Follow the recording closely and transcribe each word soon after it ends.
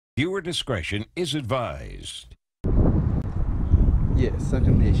Viewer discretion is advised. Yeah, suck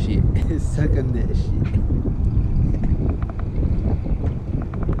on that shit. Suck on that shit.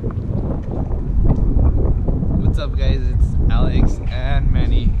 What's up, guys? It's Alex and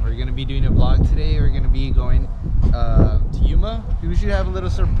Manny. We're gonna be doing a vlog today. We're gonna be going to Yuma. We should have a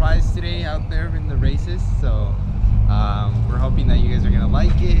little surprise today out there in the races. So we're hoping that you guys are gonna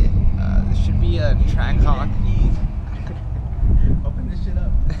like it. This should be a track hawk. Open this shit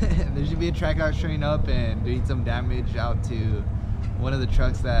up. There should be a track hawk showing up and doing some damage out to one of the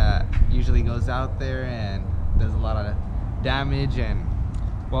trucks that usually goes out there and does a lot of damage. And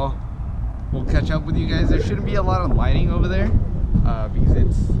well, we'll catch up with you guys. There shouldn't be a lot of lighting over there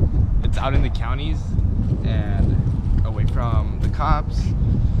because it's out in the counties and away from the cops.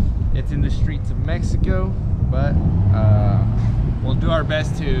 It's in the streets of Mexico, but we'll do our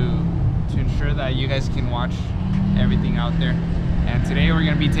best to ensure that you guys can watch everything out there. And today we're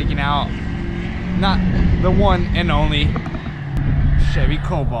gonna be taking out not the one and only Chevy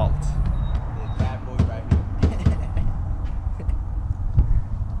Cobalt. This bad boy right here.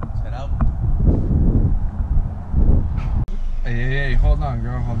 Shut up. Hey, hold on,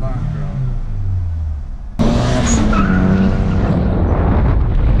 girl. Hold on, girl.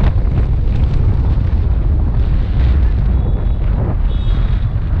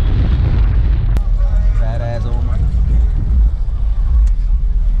 Badass old man.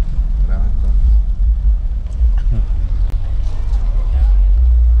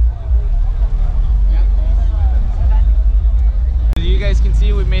 As you guys can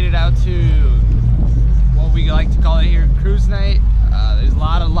see, we made it out to what we like to call it here, Cruise Night. There's a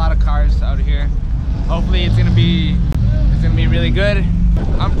lot of cars out here. Hopefully it's gonna be really good.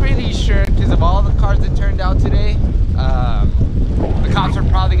 I'm pretty sure because of all the cars that turned out today, the cops are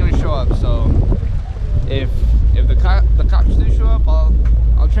probably gonna show up. So if the cops do show up,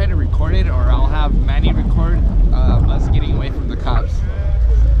 I'll try to record it, or I'll have Manny record us getting away from the cops.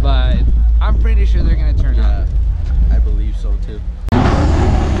 But I'm pretty sure they're gonna turn up. I believe so too.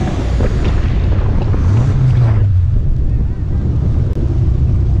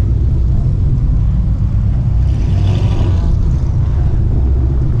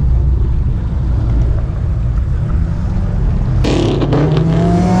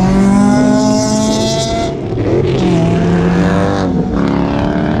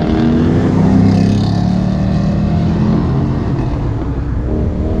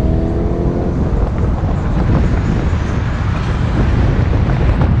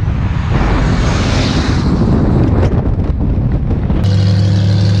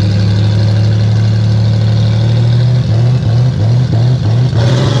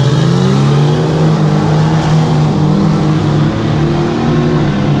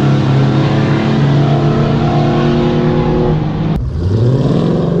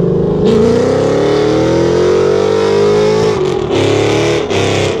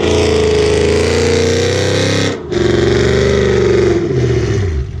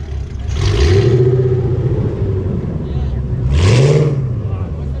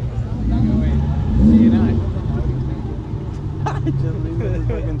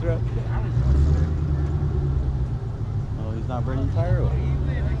 Oh, he's not burning tire oil.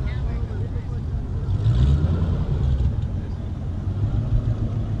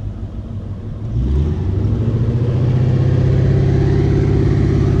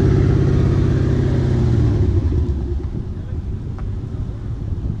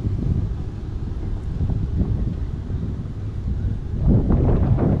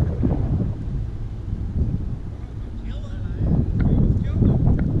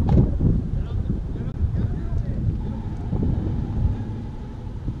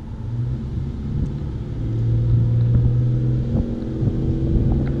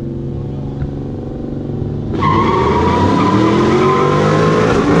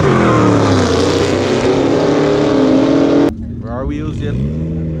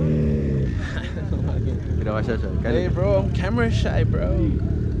 Hey bro, I'm camera shy, bro.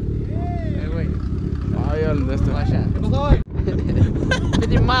 Hey, wait. Oh yeah, that's the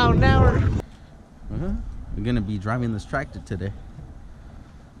 50 miles an hour. We're gonna be driving this tractor today.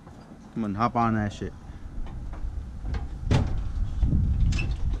 Come on, hop on that shit.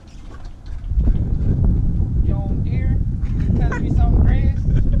 John Deere, cut me some grass.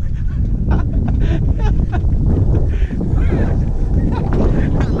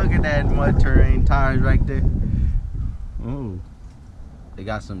 Look at that mud terrain tires right there. Oh, they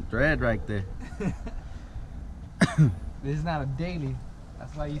got some thread right there. This is not a daily.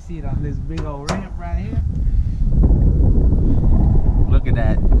 That's why you see it on this big old ramp right here. Look at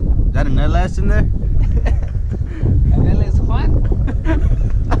that. Is that an LS in there? An LS what?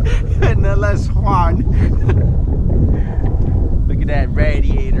 less Juan. Look at that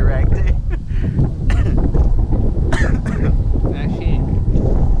radiator right there. That shit.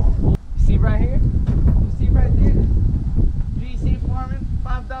 You see right here? You see right there? GC farming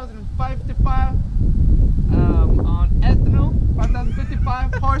 5,055 on ethanol,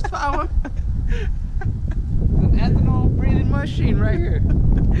 5,055 horsepower. It's an ethanol breathing machine right here.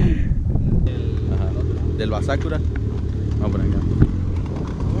 Del Basakura. Vamos por acá.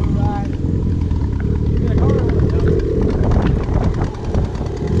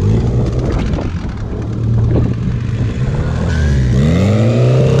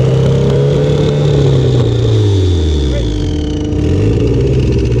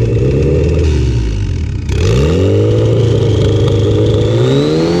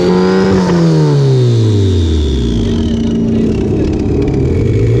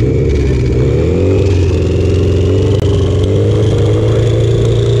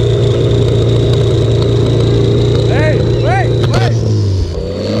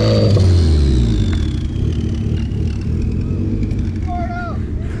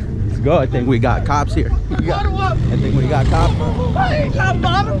 Go. I think we got cops here. I think we got cops. Hey, top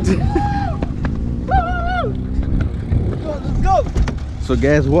bottom. Let's go. So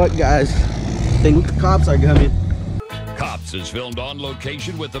guess what, guys? I think the cops are coming. Cops is filmed on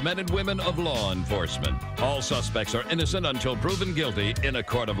location with the men and women of law enforcement. All suspects are innocent until proven guilty in a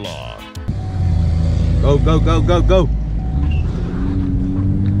court of law. Go, go, go, go, go.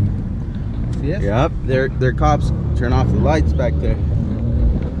 Yes. Yep, they're cops. Turn off the lights back there.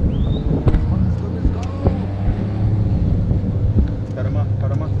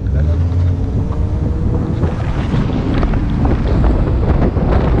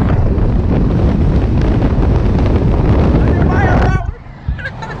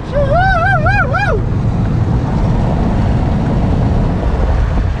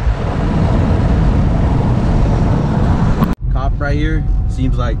 Cop right here.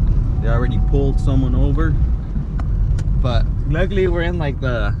 Seems like they already pulled someone over. But luckily we're in like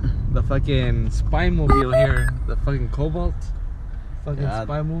the fucking spy mobile here. The fucking Cobalt. Fucking Yeah,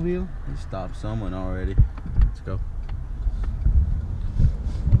 spy mobile. He stopped someone already. Let's go.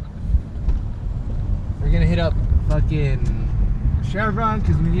 We're gonna hit up fucking Chevron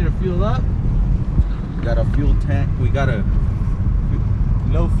because we need to fuel up. Got a fuel tank. We got a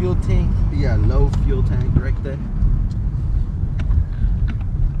Low fuel tank. yeah, low fuel tank right there.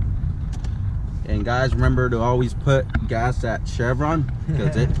 And guys, remember to always put gas at Chevron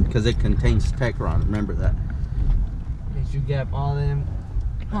because it contains Techron. Remember that. You get all them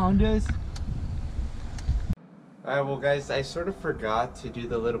Hondas. Alright, well guys, I sort of forgot to do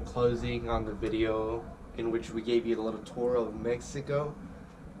the little closing on the video in which we gave you a little tour of Mexico.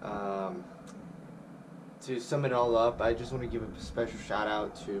 To sum it all up, I just want to give a special shout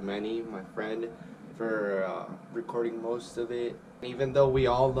out to Manny, my friend, for recording most of it. Even though we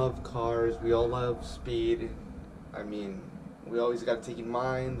all love cars, we all love speed, I mean, we always got to take in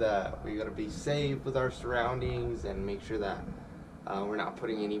mind that we got to be safe with our surroundings and make sure that we're not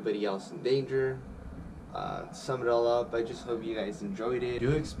putting anybody else in danger. To sum it all up, I just hope you guys enjoyed it.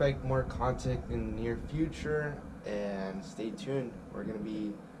 Do expect more content in the near future, and stay tuned. We're going to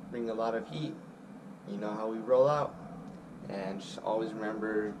be bringing a lot of heat. You know how we roll out. And just always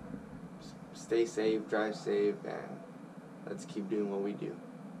remember, stay safe, drive safe, and let's keep doing what we do.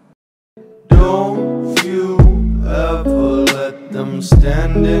 Don't you ever let them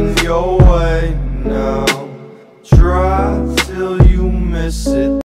stand in your way now. Try till you miss it.